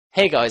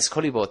Hey guys,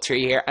 Cullybo3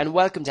 here, and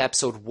welcome to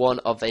episode 1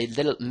 of a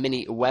little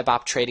mini web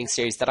app trading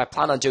series that I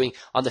plan on doing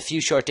on the few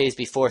short days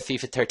before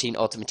FIFA 13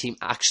 Ultimate Team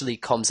actually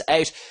comes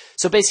out.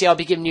 So basically I'll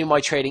be giving you my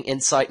trading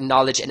insight and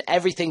knowledge, and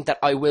everything that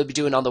I will be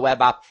doing on the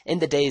web app in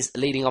the days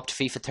leading up to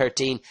FIFA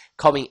 13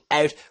 coming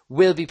out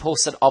will be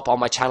posted up on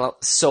my channel.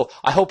 So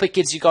I hope it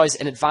gives you guys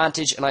an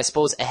advantage and I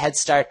suppose a head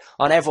start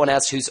on everyone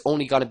else who's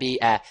only going to be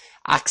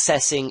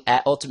accessing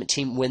Ultimate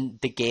Team when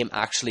the game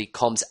actually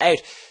comes out.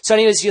 So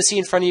anyways, you'll see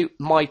in front of you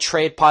my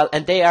trade pile,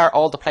 and they are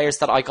all the players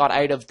that I got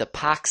out of the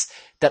packs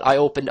that I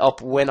opened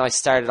up when I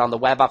started on the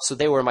web app. So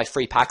they were my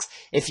free packs.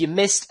 If you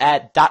missed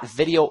that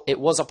video, it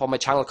was up on my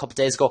channel a couple of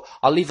days ago.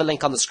 I'll leave a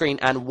link on the screen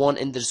and one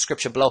in the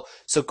description below,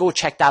 so go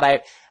check that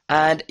out.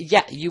 And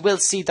yeah, you will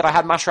see that I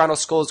had Mascherano,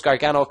 Scholes,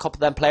 Gargano, a couple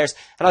of them players,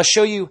 and I'll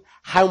show you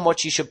how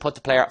much you should put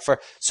the player up for.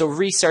 So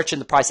researching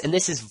the price, and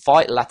this is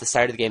vital at the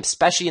start of the game,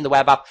 especially in the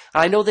web app.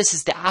 And I know this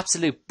is the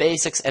absolute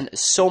basics, and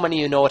so many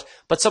of you know it,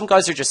 but some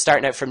guys are just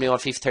starting out from new on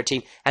FIFA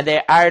 13, and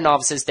they are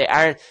novices, they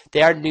are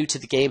new to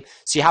the game,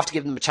 so you have to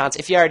give them a chance.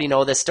 If you already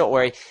know this, don't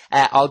worry,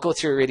 I'll go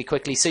through it really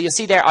quickly. So you'll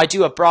see there, I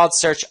do a broad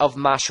search of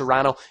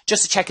Mascherano,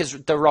 just to check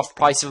the rough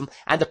price of him,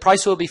 and the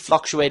price will be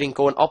fluctuating,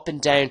 going up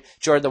and down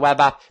during the web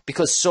app,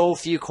 because so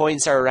few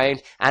coins are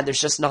around, and there's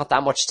just not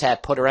that much to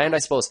put around, I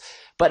suppose.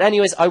 But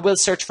anyways, I will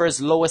search for his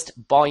lowest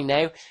buy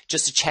now,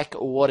 just to check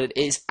what it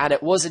is. And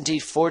it was indeed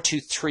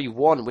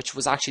 4231, which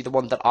was actually the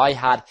one that I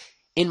had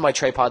in my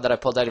trade pile that I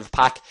pulled out of a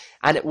pack.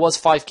 And it was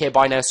 5k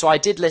buy now. So I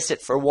did list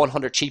it for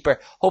 100 cheaper,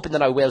 hoping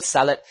that I will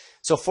sell it.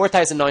 So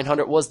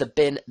 4,900 was the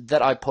bin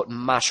that I put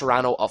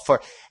Mascherano up for.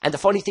 And the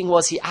funny thing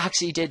was, he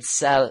actually did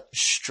sell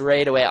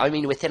straight away. I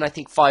mean, within, I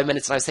think, 5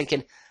 minutes. And I was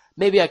thinking,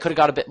 maybe I could have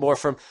got a bit more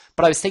from him,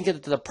 but I was thinking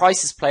that the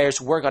prices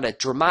players were going to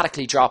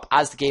dramatically drop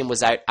as the game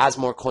was out, as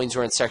more coins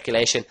were in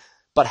circulation.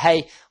 But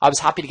hey, I was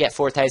happy to get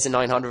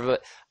 4,900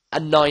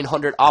 and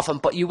 900 off him.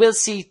 But you will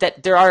see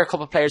that there are a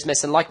couple of players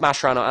missing, like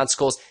Mascherano and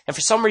Scholes, and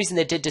for some reason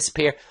they did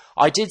disappear.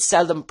 I did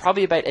sell them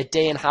probably about a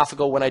day and a half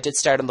ago when I did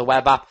start on the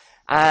web app.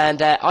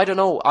 And I don't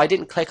know, I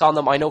didn't click on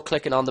them. I know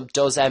clicking on them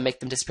does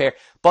make them disappear.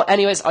 But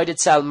anyways, I did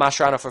sell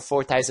Mascherano for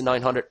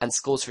 4,900 and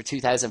Scholes for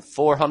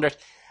 2,400.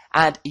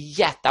 And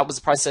yeah, that was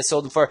the price I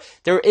sold them for.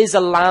 There is a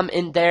lamb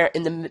in there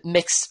in the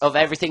mix of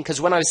everything,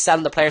 because when I was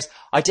selling the players,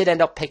 I did end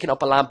up picking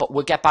up a lamb, but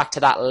we'll get back to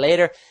that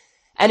later.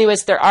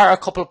 Anyways, there are a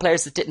couple of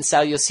players that didn't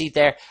sell, you'll see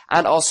there.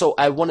 And also,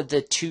 one of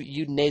the 2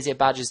 Udinese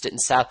badges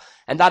didn't sell.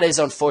 And that is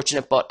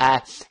unfortunate, but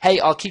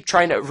hey, I'll keep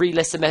trying to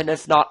relist them, and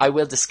if not, I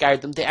will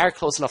discard them. They are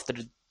close enough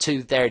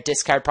to their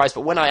discard price,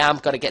 but when I am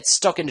going to get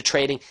stuck into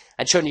trading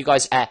and showing you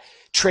guys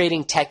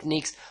trading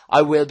techniques,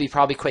 I will be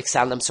probably quick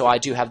selling them, so I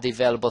do have the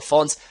available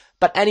funds.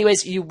 But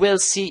anyways, you will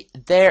see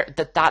there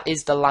that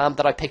is the lamb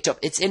that I picked up.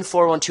 It's in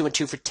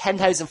 41212 for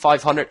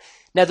 10,500.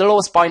 Now, the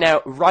lowest buy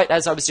now, right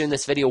as I was doing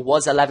this video,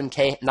 was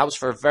 11k, and that was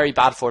for a very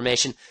bad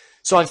formation.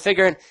 So I'm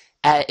figuring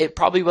it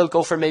probably will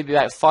go for maybe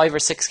about 5 or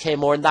 6k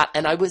more than that.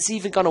 And I was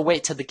even going to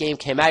wait till the game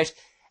came out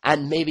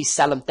and maybe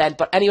sell them then.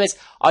 But anyways,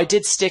 I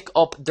did stick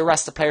up the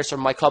rest of the players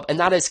from my club, and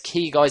that is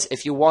key, guys,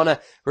 if you want to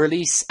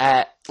release,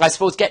 I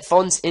suppose, get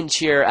funds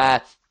into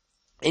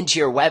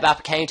your web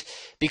app account,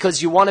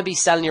 because you want to be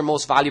selling your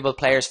most valuable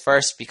players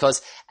first,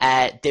 because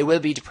they will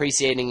be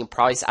depreciating in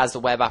price as the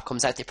web app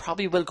comes out. They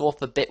probably will go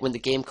up a bit when the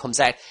game comes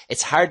out.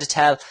 It's hard to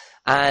tell,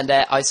 and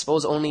I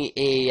suppose only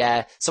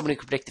someone who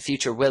can predict the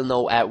future will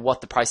know what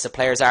the price of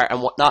players are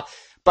and whatnot.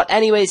 But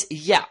anyways,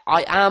 yeah,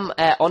 I am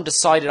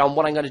undecided on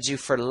what I'm going to do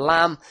for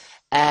Lamb.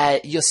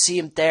 You'll see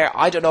him there.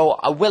 I don't know.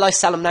 Will I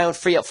sell him now and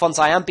free up funds?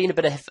 I am being a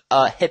bit of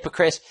a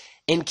hypocrite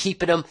in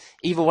keeping them,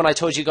 even when I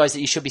told you guys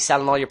that you should be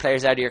selling all your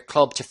players out of your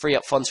club to free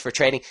up funds for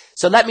trading.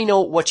 So let me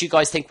know what you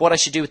guys think, what I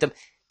should do with them.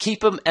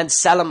 Keep them and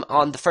sell them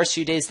on the first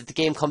few days that the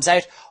game comes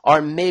out,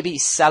 or maybe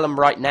sell them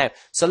right now.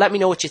 So let me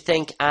know what you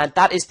think, and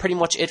that is pretty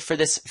much it for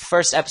this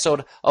first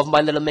episode of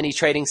my little mini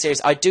trading series.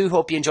 I do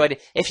hope you enjoyed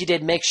it. If you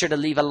did, make sure to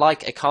leave a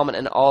like, a comment,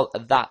 and all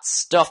of that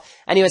stuff.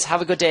 Anyways,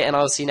 have a good day, and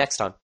I'll see you next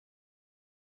time.